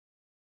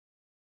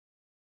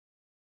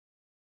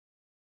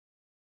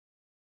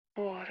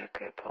What a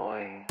good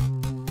boy.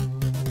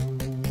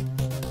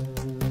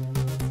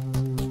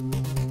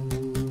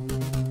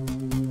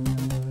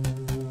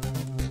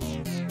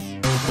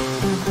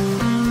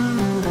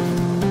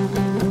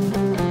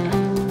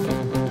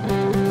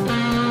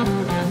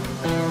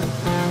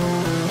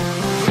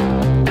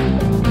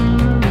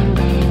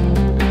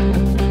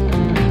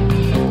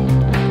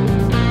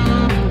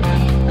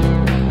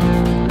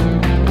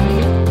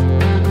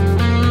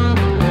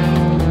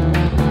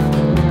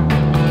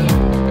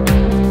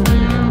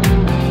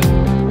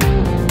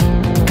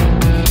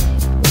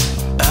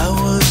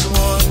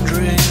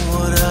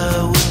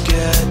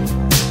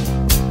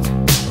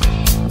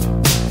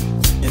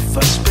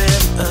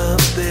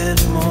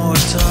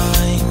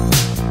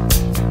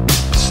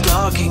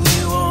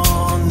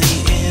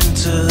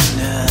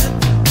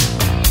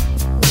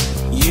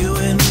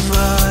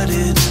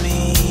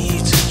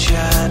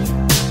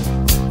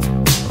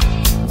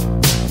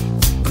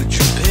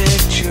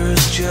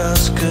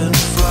 Just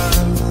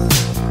confirm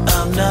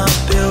I'm not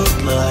built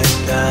like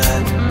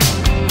that.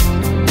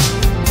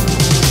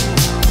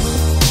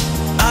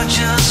 I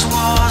just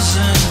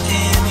wasn't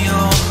in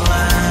your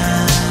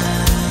plans.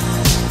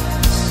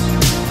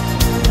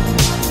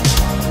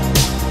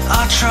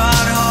 I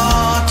tried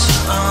hard to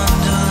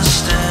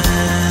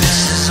understand.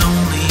 This is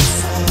only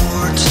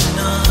for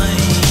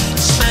tonight.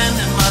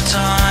 Spending my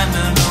time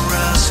in a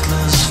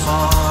restless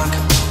fog,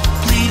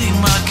 pleading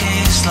my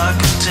case like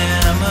a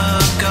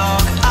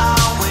demagogue.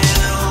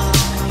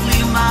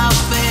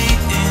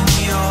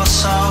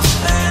 Soft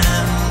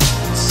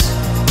hands.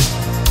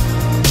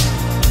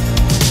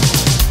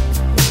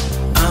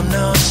 I'm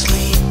not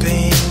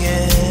sleeping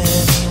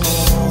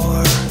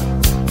anymore.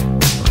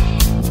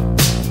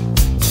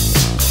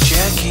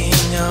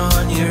 Checking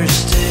on your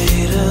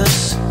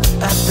status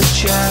at the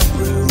chat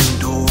room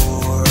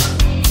door.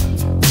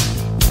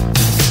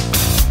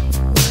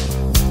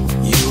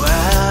 You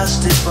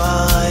asked if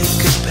I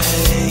could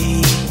pay